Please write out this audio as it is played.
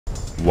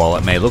While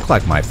it may look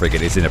like my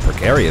frigate is in a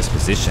precarious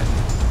position,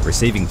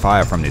 receiving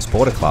fire from this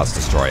border-class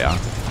destroyer,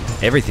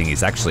 everything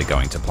is actually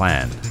going to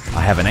plan.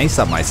 I have an ace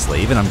up my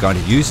sleeve and I'm going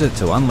to use it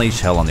to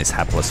unleash hell on this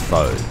hapless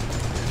foe.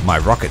 My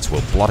rockets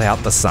will blot out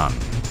the sun.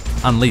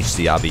 Unleash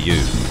the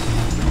RBU.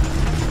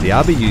 The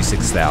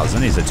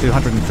RBU-6000 is a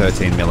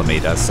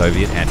 213mm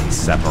Soviet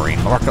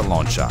anti-submarine rocket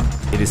launcher.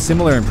 It is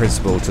similar in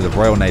principle to the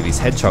Royal Navy's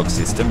Hedgehog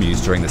system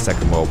used during the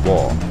Second World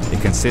War.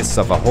 It consists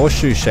of a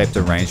horseshoe-shaped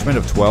arrangement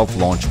of 12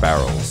 launch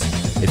barrels.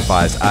 It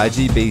fires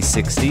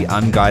RBU-60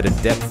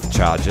 unguided depth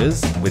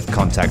charges with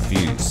contact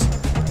views.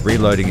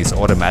 Reloading is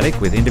automatic,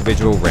 with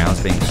individual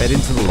rounds being fed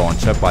into the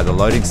launcher by the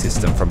loading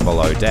system from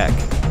below deck.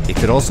 It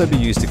could also be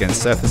used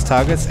against surface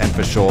targets and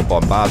for shore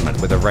bombardment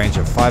with a range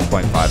of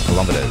 5.5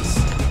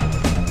 kilometers.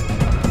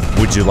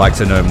 Would you like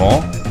to know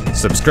more?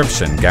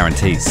 Subscription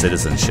guarantees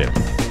citizenship.